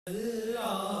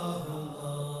اللهم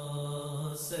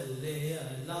صل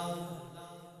علی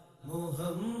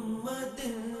محمد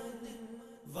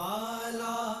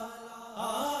وعلی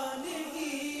آلہ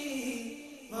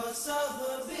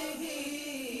وصحبہ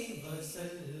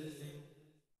وسلم۔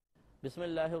 بسم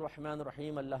اللہ الرحمن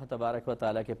الرحیم۔ اللہ تبارک و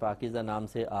تعالیٰ کے پاکیزہ نام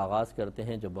سے آغاز کرتے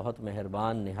ہیں جو بہت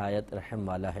مہربان نہایت رحم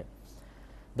والا ہے۔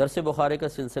 درس بخاری کا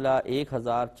سلسلہ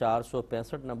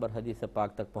 1465 نمبر حدیث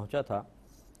پاک تک پہنچا تھا۔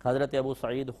 حضرت ابو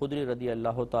سعید خدری رضی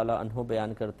اللہ تعالیٰ عنہ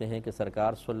بیان کرتے ہیں کہ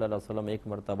سرکار صلی اللہ علیہ وسلم ایک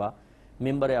مرتبہ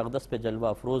ممبر اقدس پہ جلوہ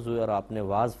افروز ہوئے اور آپ نے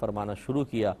واعظ فرمانا شروع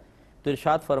کیا تو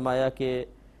ارشاد فرمایا کہ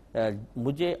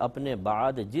مجھے اپنے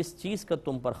بعد جس چیز کا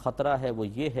تم پر خطرہ ہے وہ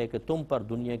یہ ہے کہ تم پر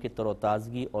دنیا کی تر و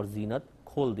تازگی اور زینت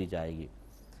کھول دی جائے گی۔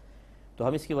 تو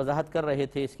ہم اس کی وضاحت کر رہے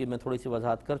تھے، اس کی میں تھوڑی سی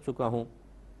وضاحت کر چکا ہوں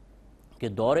کہ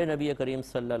دور نبی کریم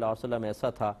صلی اللہ علیہ وسلم ایسا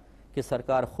تھا کہ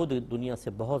سرکار خود دنیا سے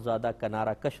بہت زیادہ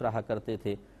کنارہ کش رہا کرتے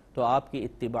تھے، تو آپ کی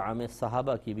اتباع میں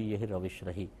صحابہ کی بھی یہی روش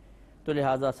رہی۔ تو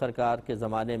لہٰذا سرکار کے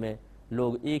زمانے میں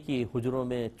لوگ ایک ہی حجروں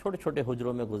میں، چھوٹے چھوٹے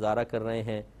حجروں میں گزارا کر رہے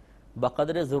ہیں۔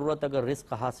 بقدر ضرورت اگر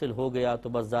رزق حاصل ہو گیا تو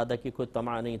بس زیادہ کی کوئی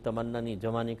طمع نہیں، تمنا نہیں،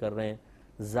 جمع نہیں کر رہے ہیں۔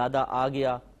 زیادہ آ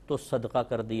گیا تو صدقہ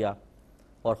کر دیا۔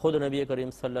 اور خود نبی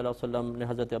کریم صلی اللہ علیہ وسلم نے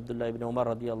حضرت عبداللہ ابن عمر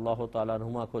رضی اللہ تعالیٰ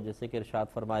عنہما کو جیسے کہ ارشاد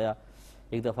فرمایا،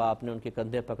 ایک دفعہ آپ نے ان کے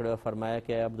کندھے پکڑے اور فرمایا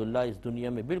کہ اے عبداللہ، اس دنیا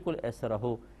میں بالکل ایسا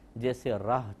رہو جیسے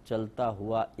راہ چلتا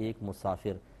ہوا ایک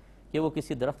مسافر، کہ وہ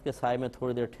کسی درخت کے سائے میں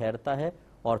تھوڑی دیر ٹھہرتا ہے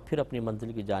اور پھر اپنی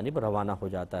منزل کی جانب روانہ ہو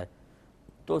جاتا ہے۔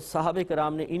 تو صحابہ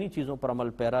کرام نے انہی چیزوں پر عمل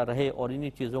پیرا رہے اور انہی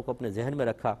چیزوں کو اپنے ذہن میں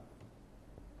رکھا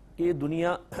کہ یہ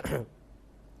دنیا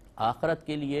آخرت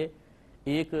کے لیے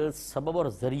ایک سبب اور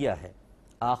ذریعہ ہے،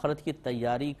 آخرت کی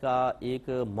تیاری کا ایک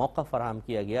موقع فراہم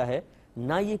کیا گیا ہے،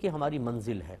 نہ یہ کہ ہماری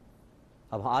منزل ہے۔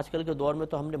 اب آج کل کے دور میں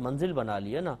تو ہم نے منزل بنا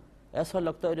لیا نا، ایسا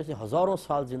لگتا ہے جیسے ہزاروں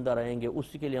سال زندہ رہیں گے،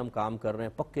 اسی کے لیے ہم کام کر رہے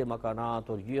ہیں، پکے مکانات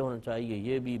اور یہ ہونا چاہیے،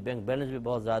 یہ بھی، بینک بیلنس بھی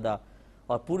بہت زیادہ،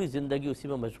 اور پوری زندگی اسی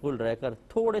میں مشغول رہ کر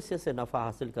تھوڑے سے نفع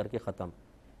حاصل کر کے ختم۔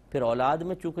 پھر اولاد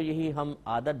میں چونکہ یہی ہم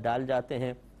عادت ڈال جاتے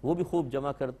ہیں، وہ بھی خوب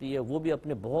جمع کرتی ہے، وہ بھی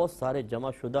اپنے بہت سارے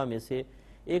جمع شدہ میں سے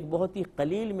ایک بہت ہی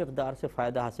قلیل مقدار سے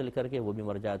فائدہ حاصل کر کے وہ بھی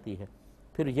مر جاتی ہے،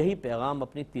 پھر یہی پیغام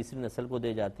اپنی تیسری نسل کو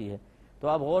دے جاتی ہے۔ تو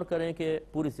آپ غور کریں کہ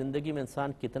پوری زندگی میں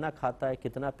انسان کتنا کھاتا ہے،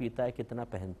 کتنا پیتا ہے، کتنا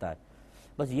پہنتا ہے،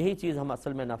 بس یہی چیز ہم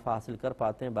اصل میں نفع حاصل کر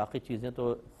پاتے ہیں، باقی چیزیں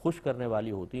تو خوش کرنے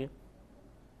والی ہوتی ہیں۔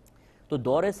 تو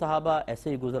دور صحابہ ایسے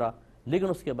ہی گزرا، لیکن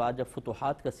اس کے بعد جب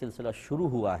فتوحات کا سلسلہ شروع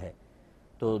ہوا ہے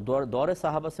تو دور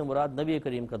صحابہ سے مراد نبی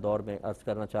کریم کا دور میں عرض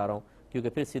کرنا چاہ رہا ہوں، کیونکہ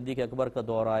پھر صدیق اکبر کا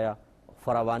دور آیا،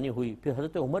 فراوانی ہوئی، پھر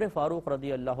حضرت عمر فاروق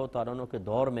رضی اللہ تعالیٰ عنہ کے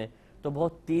دور میں تو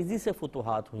بہت تیزی سے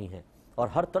فتوحات ہوئی ہیں اور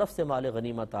ہر طرف سے مال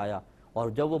غنیمت آیا، اور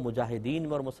جب وہ مجاہدین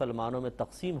میں اور مسلمانوں میں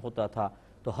تقسیم ہوتا تھا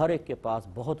تو ہر ایک کے پاس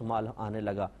بہت مال آنے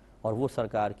لگا، اور وہ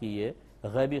سرکار کی یہ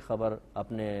غیبی خبر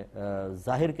اپنے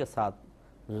ظاہر کے ساتھ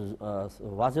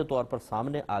واضح طور پر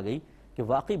سامنے آ گئی کہ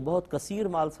واقعی بہت کثیر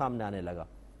مال سامنے آنے لگا۔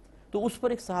 تو اس پر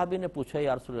ایک صحابی نے پوچھا،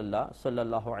 یا رسول اللہ صلی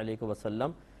اللہ علیہ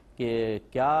وسلم، کہ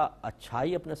کیا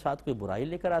اچھائی اپنے ساتھ کوئی برائی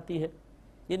لے کر آتی ہے؟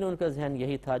 یعنی ان کا ذہن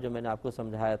یہی تھا جو میں نے آپ کو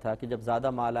سمجھایا تھا کہ جب زیادہ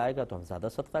مال آئے گا تو ہم زیادہ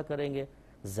صدقہ کریں گے،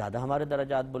 زیادہ ہمارے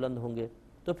درجات بلند ہوں گے،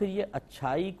 تو پھر یہ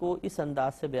اچھائی کو اس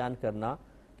انداز سے بیان کرنا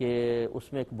کہ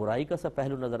اس میں ایک برائی کا سا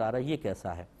پہلو نظر آ رہا ہے، یہ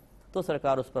کیسا ہے؟ تو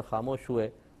سرکار اس پر خاموش ہوئے،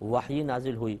 وحی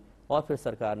نازل ہوئی، اور پھر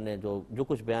سرکار نے جو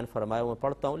کچھ بیان فرمایا وہ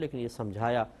پڑھتا ہوں، لیکن یہ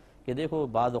سمجھایا کہ دیکھو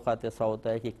بعض اوقات ایسا ہوتا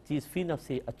ہے کہ ایک چیز فی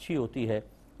نفسی اچھی ہوتی ہے،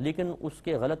 لیکن اس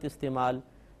کے غلط استعمال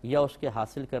یا اس کے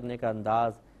حاصل کرنے کا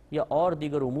انداز یا اور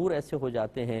دیگر امور ایسے ہو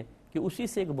جاتے ہیں کہ اسی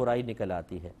سے ایک برائی نکل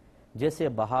آتی ہے۔ جیسے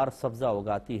بہار سبزہ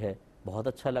اگاتی ہے، بہت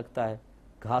اچھا لگتا ہے،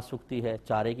 گھاس اگتی ہے،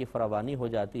 چارے کی فراوانی ہو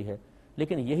جاتی ہے،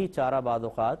 لیکن یہی چارہ بعض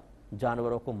اوقات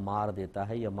جانوروں کو مار دیتا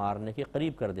ہے یا مارنے کے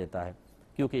قریب کر دیتا ہے،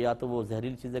 کیونکہ یا تو وہ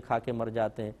زہریلی چیزیں کھا کے مر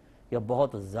جاتے ہیں، یا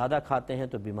بہت زیادہ کھاتے ہیں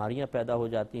تو بیماریاں پیدا ہو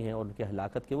جاتی ہیں اور ان کے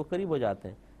ہلاکت کے وہ قریب ہو جاتے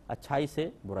ہیں۔ اچھائی سے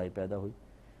برائی پیدا ہوئی،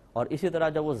 اور اسی طرح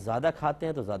جب وہ زیادہ کھاتے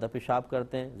ہیں تو زیادہ پیشاب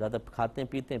کرتے ہیں، زیادہ کھاتے ہیں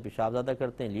پیتے ہیں پیشاب زیادہ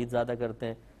کرتے ہیں، لید زیادہ کرتے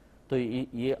ہیں، تو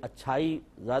یہ اچھائی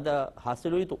زیادہ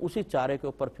حاصل ہوئی تو اسی چارے کے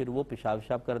اوپر پھر وہ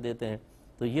پیشاب کر دیتے ہیں،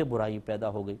 تو یہ برائی پیدا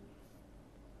ہو گئی۔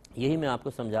 یہی میں آپ کو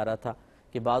سمجھا رہا تھا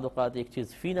کہ بعض اوقات ایک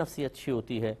چیز فی نفسی اچھی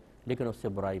ہوتی ہے لیکن اس سے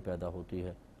برائی پیدا ہوتی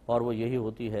ہے، اور وہ یہی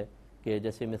ہوتی ہے کہ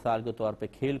جیسے مثال کے طور پہ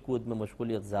کھیل کود میں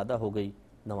مشغولیت زیادہ ہو گئی،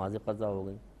 نماز قضا ہو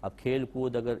گئی۔ اب کھیل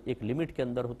کود اگر ایک لمٹ کے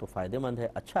اندر ہو تو فائدہ مند ہے،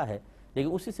 اچھا ہے، لیکن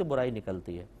اسی سے برائی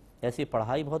نکلتی ہے۔ ایسی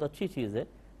پڑھائی بہت اچھی چیز ہے،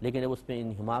 لیکن جب اس میں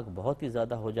انہماک بہت ہی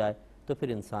زیادہ ہو جائے تو پھر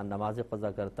انسان نماز قضا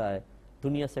کرتا ہے،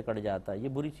 دنیا سے کٹ جاتا ہے، یہ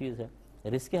بری چیز ہے۔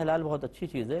 رزق حلال بہت اچھی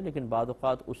چیز ہے، لیکن بعض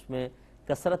اوقات اس میں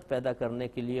کثرت پیدا کرنے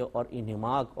کے لیے اور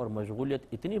انہماک اور مشغولیت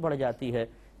اتنی بڑھ جاتی ہے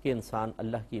کہ انسان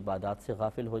اللہ کی عبادات سے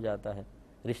غافل ہو جاتا ہے۔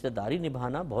 رشتہ داری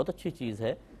نبھانا بہت اچھی چیز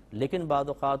ہے، لیکن بعض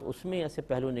اوقات اس میں ایسے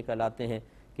پہلو نکل آتے ہیں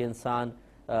کہ انسان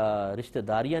رشتہ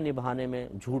داریاں نبھانے میں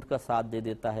جھوٹ کا ساتھ دے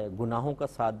دیتا ہے، گناہوں کا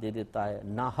ساتھ دے دیتا ہے،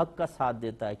 ناحق کا ساتھ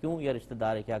دیتا ہے. کیوں؟ یہ رشتہ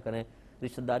دار کیا کریں،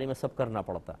 رشتہ داری میں سب کرنا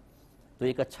پڑتا. تو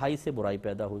ایک اچھائی سے برائی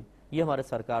پیدا ہوئی. یہ ہمارے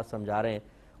سرکار سمجھا رہے ہیں،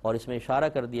 اور اس میں اشارہ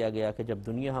کر دیا گیا کہ جب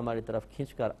دنیا ہماری طرف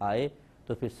کھینچ کر آئے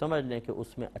تو پھر سمجھ لیں کہ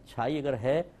اس میں اچھائی اگر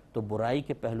ہے تو برائی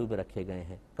کے پہلو بھی رکھے گئے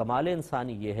ہیں. کمال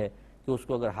انسانی یہ ہے کہ اس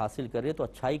کو اگر حاصل کرے تو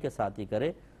اچھائی کے ساتھ ہی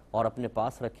کرے، اور اپنے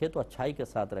پاس رکھے تو اچھائی کے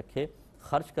ساتھ رکھے،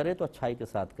 خرچ کرے تو اچھائی کے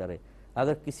ساتھ کرے.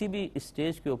 اگر کسی بھی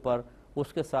اسٹیج کے اوپر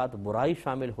اس کے ساتھ برائی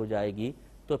شامل ہو جائے گی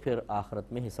تو پھر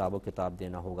آخرت میں حساب و کتاب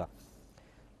دینا ہوگا.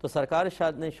 تو سرکار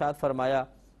نے ارشاد فرمایا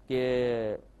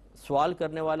کہ سوال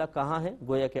کرنے والا کہاں ہے؟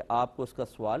 گویا کہ آپ کو اس کا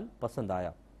سوال پسند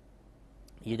آیا.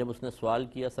 یہ جب اس نے سوال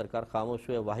کیا سرکار خاموش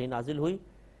ہوئے، وحی نازل ہوئی.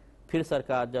 پھر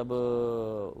سرکار جب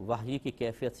وحی کی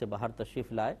کیفیت سے باہر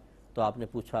تشریف لائے تو آپ نے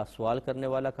پوچھا سوال کرنے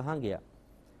والا کہاں گیا؟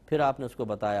 پھر آپ نے اس کو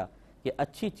بتایا کہ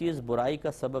اچھی چیز برائی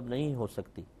کا سبب نہیں ہو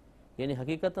سکتی. یعنی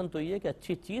حقیقتاً تو یہ کہ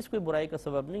اچھی چیز کوئی برائی کا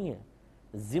سبب نہیں ہے،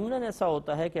 ضمناً ایسا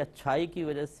ہوتا ہے کہ اچھائی کی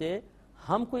وجہ سے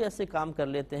ہم کوئی ایسے کام کر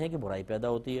لیتے ہیں کہ برائی پیدا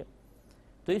ہوتی ہے.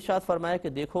 تو ارشاد فرمایا کہ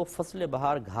دیکھو فصل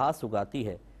بہار گھاس اگاتی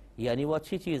ہے، یعنی وہ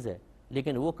اچھی چیز ہے،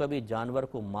 لیکن وہ کبھی جانور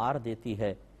کو مار دیتی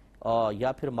ہے اور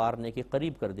یا پھر مارنے کے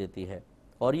قریب کر دیتی ہے،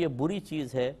 اور یہ بری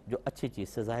چیز ہے جو اچھی چیز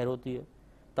سے ظاہر ہوتی ہے.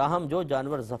 تاہم جو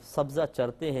جانور سبزہ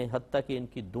چرتے ہیں حتیٰ کہ ان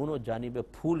کی دونوں جانبیں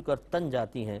پھول کر تن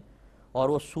جاتی ہیں اور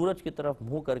وہ سورج کی طرف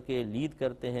منہ کر کے لید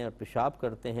کرتے ہیں اور پیشاب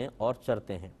کرتے ہیں اور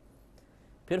چرتے ہیں.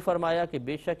 پھر فرمایا کہ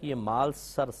بے شک یہ مال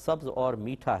سرسبز اور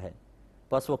میٹھا ہے،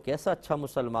 پس وہ کیسا اچھا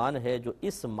مسلمان ہے جو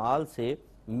اس مال سے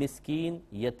مسکین،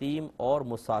 یتیم اور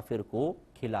مسافر کو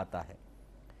کھلاتا ہے.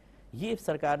 یہ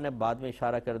سرکار نے بعد میں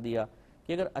اشارہ کر دیا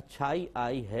کہ اگر اچھائی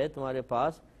آئی ہے تمہارے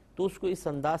پاس تو اس کو اس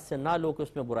انداز سے نہ لو کہ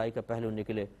اس میں برائی کا پہلو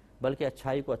نکلے، بلکہ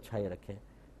اچھائی کو اچھائی رکھیں.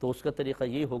 تو اس کا طریقہ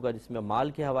یہ ہوگا، جس میں مال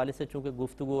کے حوالے سے چونکہ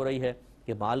گفتگو ہو رہی ہے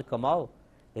کہ مال کماؤ،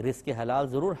 رزق حلال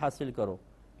ضرور حاصل کرو،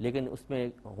 لیکن اس میں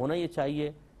ہونا یہ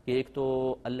چاہیے کہ ایک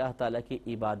تو اللہ تعالیٰ کی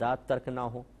عبادات ترک نہ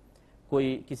ہو،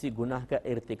 کوئی کسی گناہ کا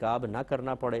ارتکاب نہ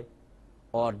کرنا پڑے،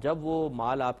 اور جب وہ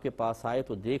مال آپ کے پاس آئے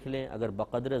تو دیکھ لیں اگر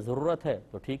بقدر ضرورت ہے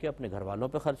تو ٹھیک ہے اپنے گھر والوں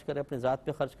پہ خرچ کریں، اپنے ذات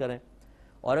پہ خرچ کریں،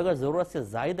 اور اگر ضرورت سے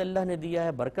زائد اللہ نے دیا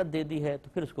ہے، برکت دے دی ہے، تو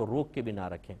پھر اس کو روک کے بھی نہ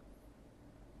رکھیں.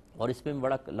 اور اس میں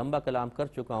بڑا لمبا کلام کر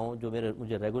چکا ہوں، جو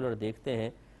مجھے ریگولر دیکھتے ہیں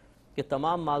کہ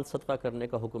تمام مال صدقہ کرنے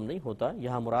کا حکم نہیں ہوتا.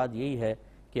 یہاں مراد یہی ہے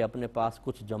کہ اپنے پاس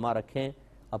کچھ جمع رکھیں،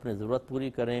 اپنی ضرورت پوری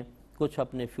کریں، کچھ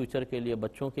اپنے فیوچر کے لیے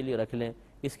بچوں کے لیے رکھ لیں.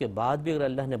 اس کے بعد بھی اگر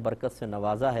اللہ نے برکت سے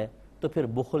نوازا ہے تو پھر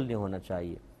بخل نہیں ہونا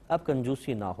چاہیے، اب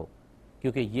کنجوسی نہ ہو،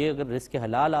 کیونکہ یہ اگر رزق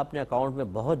حلال آپ نے اکاؤنٹ میں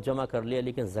بہت جمع کر لیا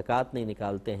لیکن زکوٰۃ نہیں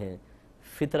نکالتے ہیں،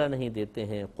 فطرہ نہیں دیتے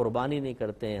ہیں، قربانی نہیں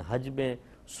کرتے ہیں، حج میں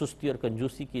سستی اور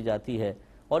کنجوسی کی جاتی ہے،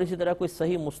 اور اسی طرح کوئی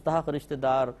صحیح مستحق رشتہ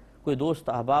دار، کوئی دوست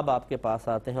احباب آپ کے پاس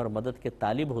آتے ہیں اور مدد کے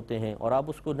طالب ہوتے ہیں اور آپ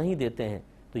اس کو نہیں دیتے ہیں،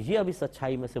 تو یہ اب اس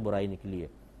اچھائی میں سے برائی نکلی ہے.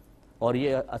 اور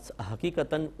یہ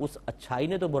حقیقتاً اس اچھائی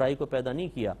نے تو برائی کو پیدا نہیں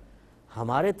کیا،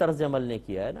 ہمارے طرز عمل نے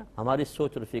کیا ہے نا، ہماری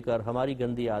سوچ اور فکر، ہماری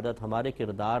گندی عادت، ہمارے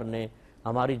کردار نے،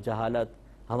 ہماری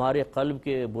جہالت، ہمارے قلب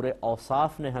کے برے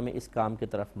اوصاف نے ہمیں اس کام کی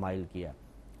طرف مائل کیا.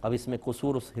 اب اس میں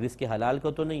قصور اس رزق حلال کا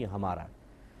تو نہیں ہے، ہمارا.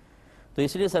 تو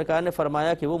اس لیے سرکار نے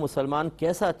فرمایا کہ وہ مسلمان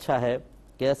کیسا اچھا ہے،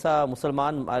 کیسا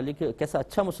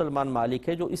اچھا مسلمان مالک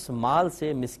ہے جو اس مال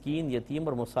سے مسکین، یتیم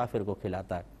اور مسافر کو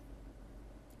کھلاتا ہے.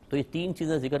 تو یہ تین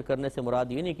چیزیں ذکر کرنے سے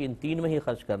مراد یہ نہیں کہ ان تین میں ہی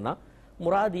خرچ کرنا،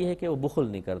 مراد یہ ہے کہ وہ بخل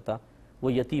نہیں کرتا،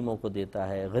 وہ یتیموں کو دیتا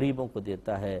ہے، غریبوں کو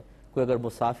دیتا ہے. کوئی اگر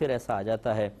مسافر ایسا آ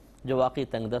جاتا ہے جو واقعی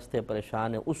تنگ دست ہے،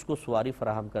 پریشان ہے، اس کو سواری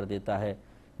فراہم کر دیتا ہے،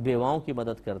 بیواؤں کی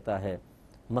مدد کرتا ہے،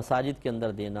 مساجد کے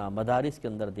اندر دینا، مدارس کے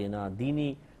اندر دینا،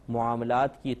 دینی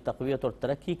معاملات کی تقویت اور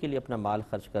ترقی کے لیے اپنا مال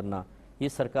خرچ کرنا. یہ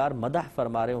سرکار مدح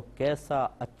فرما رہے ہوں کیسا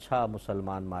اچھا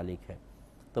مسلمان مالک ہے.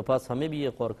 تو بس ہمیں بھی یہ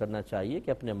غور کرنا چاہیے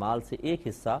کہ اپنے مال سے ایک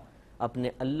حصہ اپنے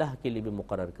اللہ کے لیے بھی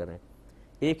مقرر کریں.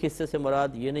 ایک حصے سے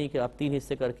مراد یہ نہیں کہ آپ 3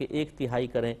 حصے کر کے 1/3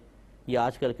 کریں. یہ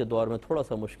آج کل کے دور میں تھوڑا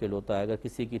سا مشکل ہوتا ہے. اگر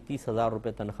کسی کی 30,000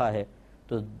 روپے تنخواہ ہے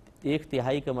تو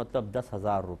 1/3 کا مطلب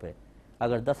 10,000 روپے.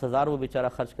 اگر 10,000 وہ بیچارہ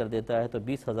خرچ کر دیتا ہے تو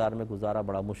 20,000 میں گزارا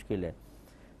بڑا مشکل ہے.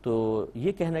 تو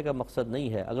یہ کہنے کا مقصد نہیں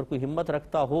ہے، اگر کوئی ہمت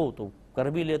رکھتا ہو تو کر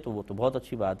بھی لے تو وہ تو بہت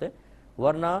اچھی بات ہے،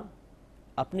 ورنہ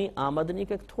اپنی آمدنی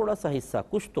کا ایک تھوڑا سا حصہ،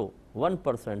 کچھ تو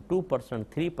 1%، 2%،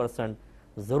 3%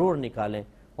 ضرور نکالیں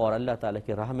اور اللہ تعالیٰ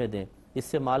کی راہ میں دیں. اس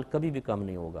سے مال کبھی بھی کم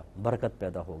نہیں ہوگا، برکت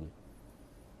پیدا ہوگی.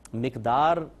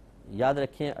 مقدار یاد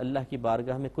رکھیں اللہ کی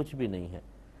بارگاہ میں کچھ بھی نہیں ہے،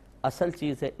 اصل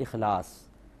چیز ہے اخلاص.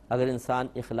 اگر انسان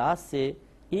اخلاص سے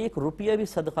 1 روپیہ بھی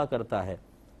صدقہ کرتا ہے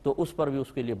تو اس پر بھی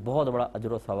اس کے لیے بہت بڑا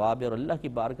اجر و ثواب ہے، اور اللہ کی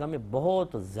بارگاہ میں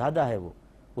بہت زیادہ ہے، وہ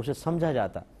اسے سمجھا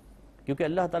جاتا، کیونکہ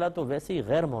اللہ تعالیٰ تو ویسے ہی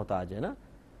غیر محتاج ہے نا.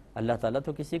 اللہ تعالیٰ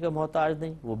تو کسی کا محتاج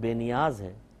نہیں، وہ بے نیاز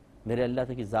ہے، میرے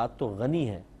اللہ کی ذات تو غنی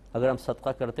ہے۔ اگر ہم صدقہ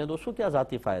کرتے ہیں تو اس کو کیا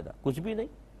ذاتی فائدہ؟ کچھ بھی نہیں۔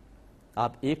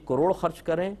 آپ 1 کروڑ خرچ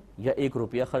کریں یا 1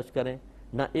 روپیہ خرچ کریں،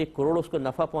 نہ 1 کروڑ اس کو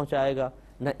نفع پہنچائے گا،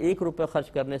 نہ 1 روپیہ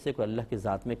خرچ کرنے سے کوئی اللہ کی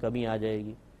ذات میں کمی آ جائے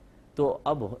گی۔ تو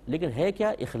اب لیکن ہے کیا؟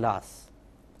 اخلاص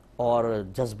اور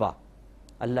جذبہ،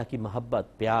 اللہ کی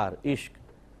محبت، پیار، عشق۔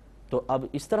 تو اب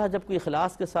اس طرح جب کوئی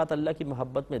اخلاص کے ساتھ اللہ کی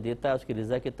محبت میں دیتا ہے، اس کی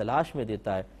رضا کی تلاش میں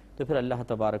دیتا ہے، تو پھر اللہ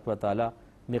تبارک و تعالی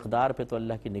مقدار پہ تو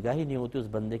اللہ کی نگاہ ہی نہیں ہوتی، اس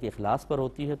بندے کے اخلاص پر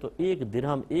ہوتی ہے۔ تو 1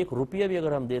 درہم، 1 روپیہ بھی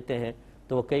اگر ہم دیتے ہیں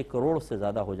تو وہ کئی کروڑ سے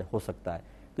زیادہ ہو سکتا ہے۔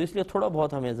 تو اس لیے تھوڑا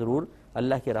بہت ہمیں ضرور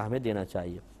اللہ کی راہ میں دینا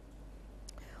چاہیے۔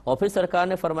 اور پھر سرکار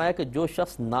نے فرمایا کہ جو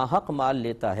شخص ناحق مال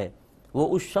لیتا ہے وہ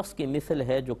اس شخص کی مثل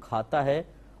ہے جو کھاتا ہے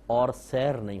اور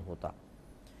سیر نہیں ہوتا۔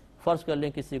 فرض کر لیں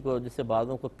کسی کو، جس سے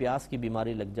بعضوں کو پیاس کی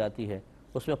بیماری لگ جاتی ہے،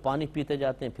 اس میں پانی پیتے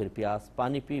جاتے ہیں، پھر پیاس،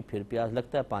 پانی پھر پیاس،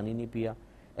 لگتا ہے پانی نہیں پیا۔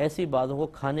 ایسی بعضوں کو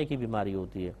کھانے کی بیماری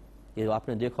ہوتی ہے۔ یہ آپ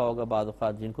نے دیکھا ہوگا بعض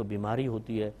اوقات جن کو بیماری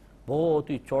ہوتی ہے، بہت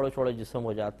ہی چوڑے چوڑے جسم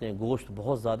ہو جاتے ہیں، گوشت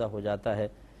بہت زیادہ ہو جاتا ہے،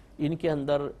 ان کے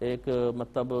اندر ایک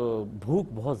مطلب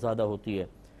بھوک بہت زیادہ ہوتی ہے،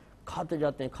 کھاتے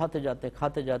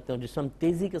جاتے ہیں، جسم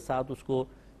تیزی کے ساتھ اس کو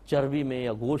چربی میں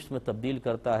یا گوشت میں تبدیل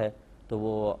کرتا ہے۔ تو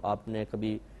وہ آپ نے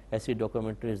کبھی ایسی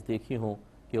ڈاکیومنٹریز دیکھی ہوں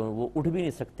کہ وہ اٹھ بھی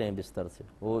نہیں سکتے ہیں بستر سے،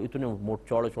 وہ اتنے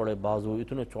چوڑے چوڑے بازو،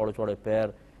 اتنے چوڑے چوڑے پیر،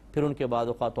 پھر ان کے بعد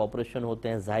اوقات آپریشن ہوتے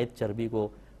ہیں، زائد چربی کو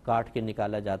کاٹ کے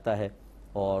نکالا جاتا ہے،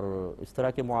 اور اس طرح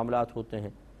کے معاملات ہوتے ہیں۔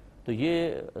 تو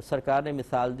یہ سرکار نے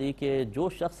مثال دی کہ جو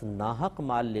شخص ناحق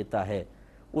مال لیتا ہے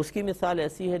اس کی مثال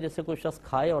ایسی ہے جیسے کوئی شخص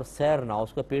کھائے اور سیر نہ ہو،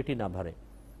 اس کا پیٹ ہی نہ بھرے۔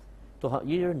 تو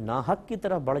یہ جو ناحق کی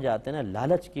طرف بڑھ جاتے ہیں نا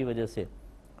لالچ کی وجہ سے،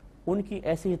 ان کی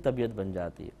ایسی ہی طبیعت بن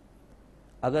جاتی ہے۔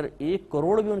 اگر 1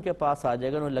 کروڑ بھی ان کے پاس آ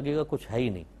جائے گا، انہیں لگے گا کچھ ہے ہی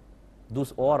نہیں،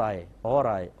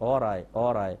 اور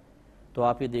آئے۔ تو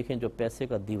آپ یہ دیکھیں جو پیسے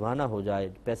کا دیوانہ ہو جائے،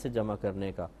 پیسے جمع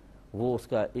کرنے کا، وہ اس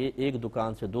کا 1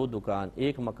 دکان سے 2 دکان،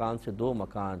 1 مکان سے 2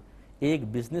 مکان، 1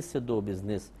 بزنس سے 2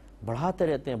 بزنس، بڑھاتے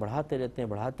رہتے ہیں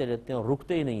اور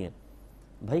رکتے ہی نہیں ہیں۔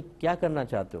 بھائی کیا کرنا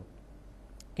چاہتے ہو؟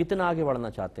 کتنا آگے بڑھنا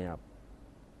چاہتے ہیں آپ؟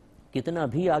 کتنا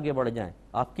بھی آگے بڑھ جائیں،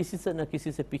 آپ کسی سے نہ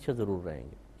کسی سے پیچھے ضرور رہیں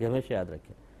گے، یہ ہمیشہ یاد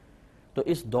رکھیں۔ تو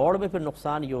اس دوڑ میں پھر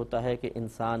نقصان یہ ہوتا ہے کہ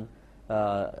انسان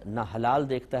نہ حلال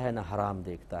دیکھتا ہے نہ حرام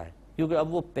دیکھتا ہے، کیونکہ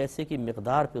اب وہ پیسے کی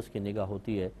مقدار پہ اس کی نگاہ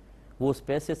ہوتی ہے۔ وہ اس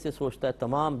پیسے سے سوچتا ہے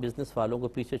تمام بزنس والوں کو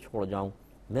پیچھے چھوڑ جاؤں،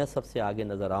 میں سب سے آگے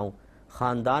نظر آؤں،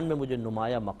 خاندان میں مجھے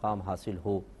نمایاں مقام حاصل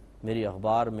ہو، میری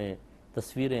اخبار میں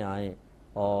تصویریں آئیں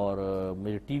اور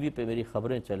میری ٹی وی پہ میری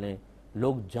خبریں چلیں،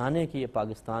 لوگ جانیں کہ یہ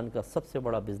پاکستان کا سب سے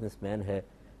بڑا بزنس مین ہے،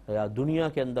 یا دنیا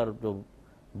کے اندر جو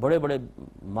بڑے بڑے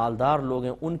مالدار لوگ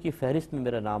ہیں ان کی فہرست میں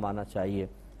میرا نام آنا چاہیے۔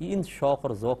 ان شوق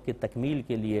اور ذوق کی تکمیل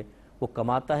کے لیے وہ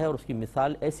کماتا ہے، اور اس کی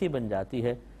مثال ایسی بن جاتی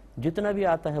ہے جتنا بھی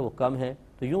آتا ہے وہ کم ہے،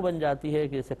 تو یوں بن جاتی ہے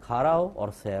کہ جیسے کھا رہا ہو اور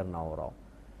سیر نہ ہو رہا ہو۔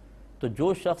 تو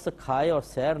جو شخص کھائے اور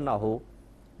سیر نہ ہو،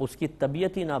 اس کی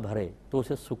طبیعت ہی نہ بھرے تو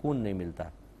اسے سکون نہیں ملتا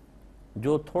ہے۔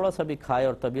 جو تھوڑا سا بھی کھائے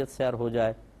اور طبیعت سیر ہو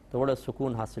جائے تو بڑا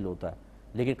سکون حاصل ہوتا ہے،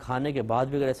 لیکن کھانے کے بعد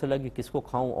بھی اگر ایسا لگے کس کو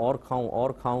کھاؤں اور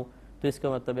کھاؤں، تو اس کا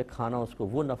مطلب ہے کھانا اس کو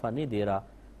وہ نفع نہیں دے رہا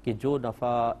کہ جو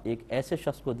نفع ایک ایسے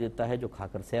شخص کو دیتا ہے جو کھا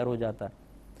کر سیر ہو جاتا ہے۔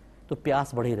 تو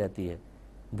پیاس بڑھی رہتی ہے،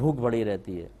 بھوک بڑھی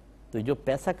رہتی ہے۔ تو جو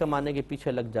پیسہ کمانے کے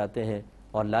پیچھے لگ جاتے ہیں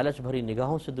اور لالچ بھری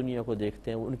نگاہوں سے دنیا کو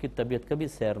دیکھتے ہیں، ان کی طبیعت کبھی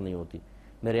سیر نہیں ہوتی۔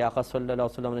 میرے آقا صلی اللہ علیہ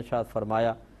وسلم نے ارشاد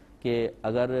فرمایا کہ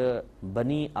اگر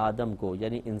بنی آدم کو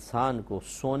یعنی انسان کو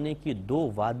سونے کی 2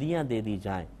 وادیاں دے دی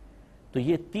جائیں تو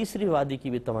یہ تیسری وادی کی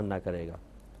بھی تمنا کرے گا۔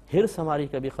 حرص ہماری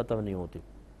کبھی ختم نہیں ہوتی،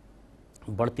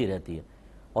 بڑھتی رہتی ہے،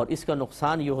 اور اس کا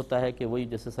نقصان یہ ہوتا ہے کہ وہی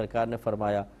جیسے سرکار نے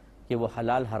فرمایا کہ وہ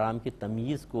حلال حرام کی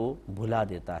تمیز کو بھلا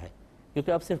دیتا ہے،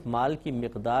 کیونکہ اب صرف مال کی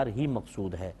مقدار ہی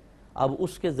مقصود ہے۔ اب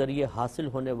اس کے ذریعے حاصل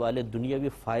ہونے والے دنیاوی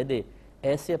فائدے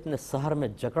ایسے اپنے سحر میں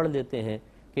جکڑ لیتے ہیں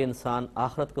کہ انسان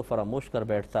آخرت کو فراموش کر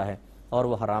بیٹھتا ہے اور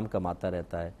وہ حرام کماتا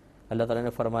رہتا ہے۔ اللہ تعالیٰ نے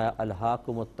فرمایا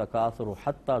الہاکم التکاثر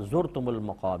حتی زرتم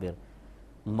المقابر،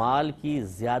 مال کی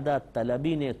زیادہ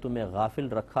طلبی نے تمہیں غافل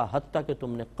رکھا حتیٰ کہ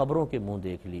تم نے قبروں کے منہ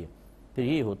دیکھ لیے۔ پھر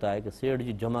یہی ہوتا ہے کہ سیٹھ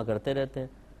جی جمع کرتے رہتے ہیں،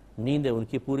 نیندیں ان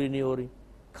کی پوری نہیں ہو رہی،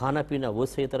 کھانا پینا وہ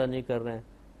صحیح طرح نہیں کر رہے ہیں،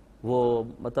 وہ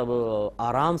مطلب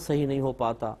آرام صحیح نہیں ہو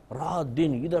پاتا، رات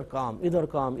دن ادھر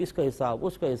کام، اس کا حساب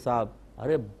اس کا حساب۔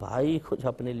 ارے بھائی کچھ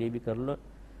اپنے لیے بھی کر لو۔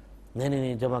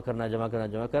 نہیں جمع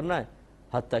کرنا ہے،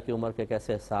 حتیٰ کہ عمر کے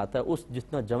کیسے احساس ہے، اس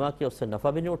جتنا جمع کیا اس سے نفع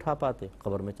بھی نہیں اٹھا پاتے،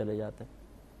 قبر میں چلے جاتے ہیں۔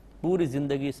 پوری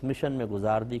زندگی اس مشن میں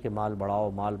گزار دی کہ مال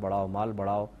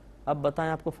بڑھاؤ۔ اب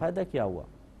بتائیں آپ کو فائدہ کیا ہوا؟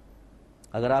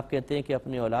 اگر آپ کہتے ہیں کہ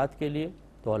اپنی اولاد کے لیے،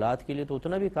 تو اولاد کے لیے تو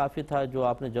اتنا بھی کافی تھا جو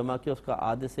آپ نے جمع کیا، اس کا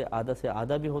آدھے سے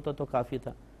آدھا بھی ہوتا تو کافی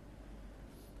تھا۔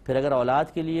 پھر اگر اولاد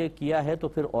کے لیے کیا ہے تو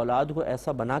پھر اولاد کو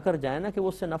ایسا بنا کر جائے نا کہ وہ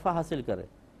اس سے نفع حاصل کرے،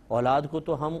 اولاد کو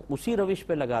تو ہم اسی روش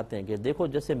پہ لگاتے ہیں کہ دیکھو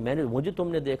جیسے مجھے تم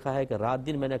نے دیکھا ہے کہ رات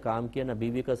دن میں نے کام کیا، نہ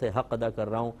بیوی کا سے حق ادا کر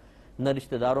رہا ہوں، نہ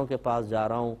رشتہ داروں کے پاس جا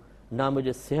رہا ہوں، نہ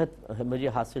مجھے صحت مجھے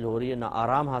حاصل ہو رہی ہے، نہ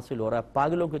آرام حاصل ہو رہا ہے،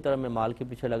 پاگلوں کی طرح میں مال کے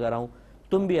پیچھے لگا رہا ہوں،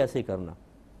 تم بھی ایسے ہی کرنا۔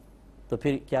 تو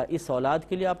پھر کیا اس اولاد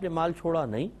کے لیے آپ نے مال چھوڑا؟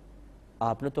 نہیں،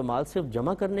 آپ نے تو مال صرف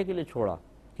جمع کرنے کے لیے چھوڑا،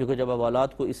 کیونکہ جب آپ اولاد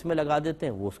کو اس میں لگا دیتے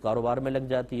ہیں وہ اس کاروبار میں لگ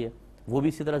جاتی ہے، وہ بھی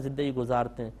اسی طرح زندگی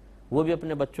گزارتے ہیں، وہ بھی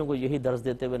اپنے بچوں کو یہی درس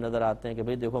دیتے ہوئے نظر آتے ہیں کہ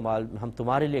بھئی دیکھو مال ہم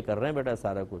تمہارے لیے کر رہے ہیں بیٹا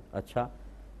سارا کچھ۔ اچھا،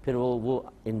 پھر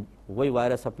وہی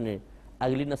وائرس اپنے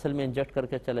اگلی نسل میں انجیکٹ کر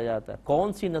کے چلا جاتا ہے۔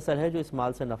 کون سی نسل ہے جو اس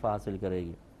مال سے نفع حاصل کرے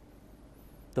گی؟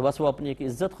 تو بس وہ اپنی ایک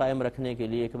عزت قائم رکھنے کے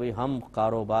لیے کہ بھئی ہم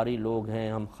کاروباری لوگ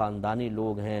ہیں، ہم خاندانی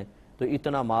لوگ ہیں، تو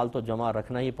اتنا مال تو جمع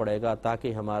رکھنا ہی پڑے گا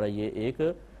تاکہ ہمارا یہ ایک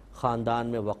خاندان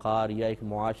میں وقار یا ایک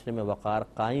معاشرے میں وقار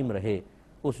قائم رہے۔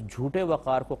 اس جھوٹے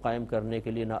وقار کو قائم کرنے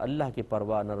کے لیے نہ اللہ کی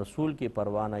پرواہ، نہ رسول کی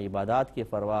پرواہ، نہ عبادات کی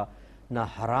پرواہ، نہ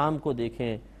حرام کو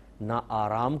دیکھیں، نہ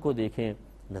آرام کو دیکھیں،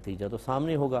 نتیجہ تو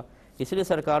سامنے ہوگا۔ اس لیے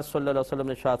سرکار صلی اللہ علیہ وسلم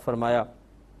نے ارشاد فرمایا،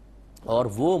 اور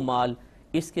وہ مال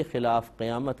اس کے خلاف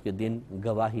قیامت کے دن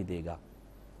گواہی دے گا۔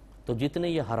 تو جتنے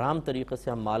یہ حرام طریقے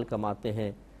سے ہم مال کماتے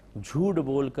ہیں، جھوٹ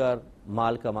بول کر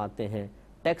مال کماتے ہیں،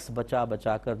 ٹیکس بچا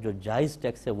بچا کر جو جائز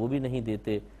ٹیکس ہے وہ بھی نہیں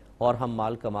دیتے، اور ہم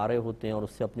مال کما رہے ہوتے ہیں اور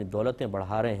اس سے اپنی دولتیں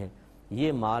بڑھا رہے ہیں،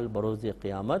 یہ مال بروز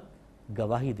قیامت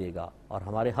گواہی دے گا، اور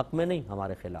ہمارے حق میں نہیں،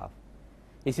 ہمارے خلاف۔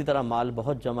 اسی طرح مال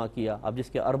بہت جمع کیا، اب جس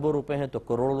کے اربوں روپے ہیں تو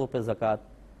کروڑوں روپے زکوٰۃ،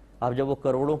 اب جب وہ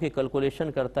کروڑوں کی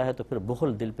کیلکولیشن کرتا ہے تو پھر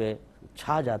بخل دل پہ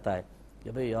چھا جاتا ہے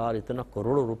کہ بھئی یار اتنا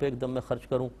کروڑوں روپے ایک دم میں خرچ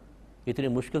کروں، اتنی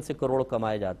مشکل سے کروڑ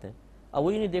کمائے جاتے ہیں۔ اب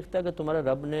وہی نہیں دیکھتا کہ تمہارے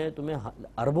رب نے تمہیں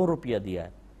اربوں روپیہ دیا ہے،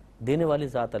 دینے والی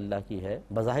ذات اللہ کی ہے،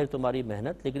 بظاہر تمہاری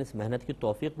محنت، لیکن اس محنت کی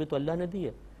توفیق بھی تو اللہ نے دی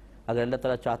ہے۔ اگر اللہ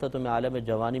تعالیٰ چاہتا تمہیں عالم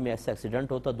جوانی میں ایسا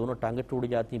ایکسیڈنٹ ہوتا، دونوں ٹانگیں ٹوٹ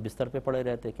جاتی، بستر پہ پڑے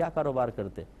رہتے، کیا کاروبار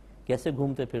کرتے، کیسے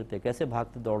گھومتے پھرتے، کیسے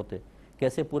بھاگتے دوڑتے،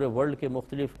 کیسے پورے ورلڈ کے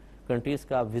مختلف کنٹریز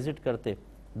کا آپ وزٹ کرتے،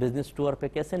 بزنس ٹور پہ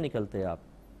کیسے نکلتے آپ؟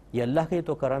 یہ اللہ کا ہی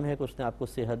تو کرم ہے کہ اس نے آپ کو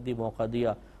صحت دی، موقع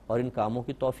دیا اور ان کاموں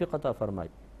کی توفیق عطا فرمائی۔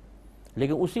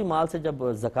 لیکن اسی مال سے جب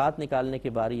زکوٰۃ نکالنے کی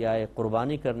باری آئے،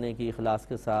 قربانی کرنے کی اخلاص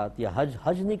کے ساتھ، یا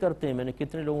حج نہیں کرتے ہیں، میں نے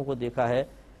کتنے لوگوں کو دیکھا ہے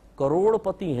کروڑ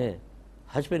پتی ہیں،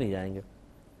 حج پہ نہیں جائیں گے،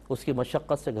 اس کی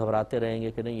مشقت سے گھبراتے رہیں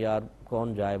گے کہ نہیں یار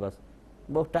کون جائے، بس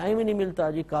بہت ٹائم ہی نہیں ملتا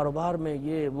جی، کاروبار میں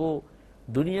یہ وہ،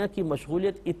 دنیا کی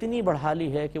مشغولیت اتنی بڑھا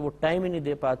لی ہے کہ وہ ٹائم ہی نہیں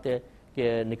دے پاتے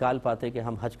کہ نکال پاتے کہ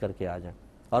ہم حج کر کے آ جائیں،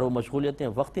 اور وہ مشغولیتیں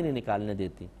وقت ہی نہیں نکالنے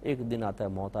دیتی، ایک دن آتا ہے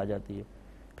موت آ جاتی ہے،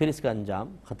 پھر اس کا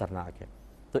انجام خطرناک ہے۔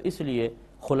 تو اس لیے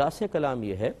خلاصہ کلام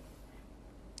یہ ہے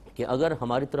کہ اگر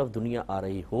ہماری طرف دنیا آ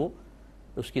رہی ہو،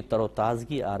 اس کی تر و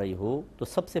تازگی آ رہی ہو، تو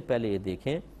سب سے پہلے یہ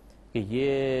دیکھیں کہ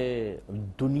یہ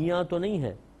دنیا تو نہیں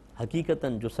ہے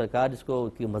حقیقتاً جو سرکار اس کو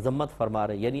کی مذمت فرما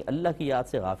رہے، یعنی اللہ کی یاد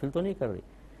سے غافل تو نہیں کر رہی،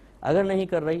 اگر نہیں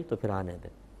کر رہی تو پھر آنے دیں،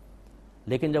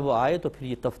 لیکن جب وہ آئے تو پھر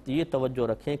یہ توجہ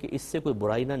رکھیں کہ اس سے کوئی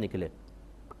برائی نہ نکلے،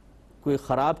 کوئی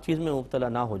خراب چیز میں مبتلا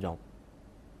نہ ہو جاؤں،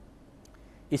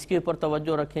 اس کے اوپر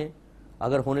توجہ رکھیں،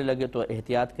 اگر ہونے لگے تو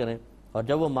احتیاط کریں، اور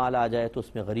جب وہ مال آ جائے تو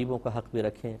اس میں غریبوں کا حق بھی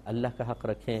رکھیں، اللہ کا حق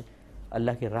رکھیں،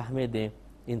 اللہ کی راہ میں دیں،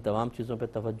 ان تمام چیزوں پہ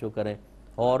توجہ کریں،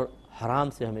 اور حرام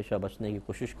سے ہمیشہ بچنے کی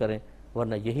کوشش کریں،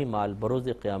 ورنہ یہی مال بروز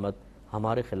قیامت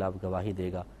ہمارے خلاف گواہی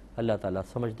دے گا۔ اللہ تعالیٰ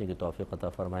سمجھنے کی توفیق عطا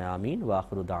فرمائے، آمین۔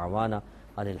 وآخر دعوانا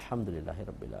ان الحمدللہ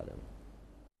رب العالمین۔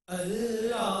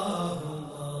 اللہم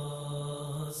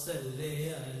صلی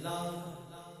علی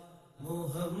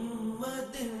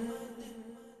محمد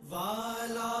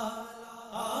وعلی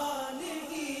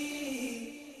آلہ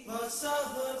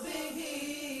وصحبہ